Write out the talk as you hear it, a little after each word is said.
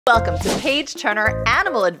Welcome to Page Turner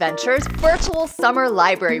Animal Adventures Virtual Summer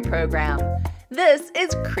Library Program. This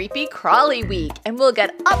is Creepy Crawly Week, and we'll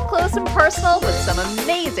get up close and personal with some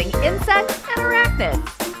amazing insects and arachnids.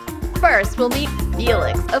 First, we'll meet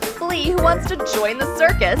Felix, a flea who wants to join the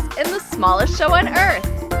circus in the smallest show on Earth.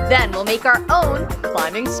 Then we'll make our own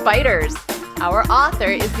climbing spiders. Our author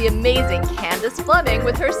is the amazing Candace Fleming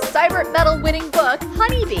with her Cybert Medal-winning book,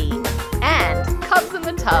 Honeybee, and Cubs in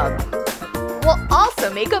the Tub. We'll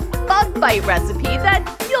also make a bug bite recipe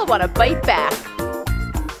that you'll want to bite back.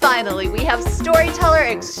 Finally, we have storyteller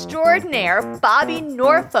extraordinaire Bobby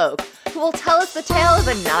Norfolk, who will tell us the tale of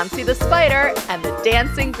Anansi the Spider and the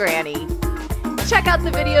Dancing Granny. Check out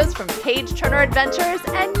the videos from Page Turner Adventures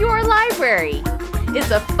and your library.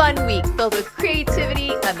 It's a fun week filled with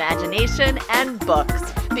creativity, imagination, and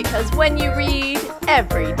books, because when you read,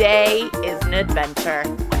 every day is an adventure.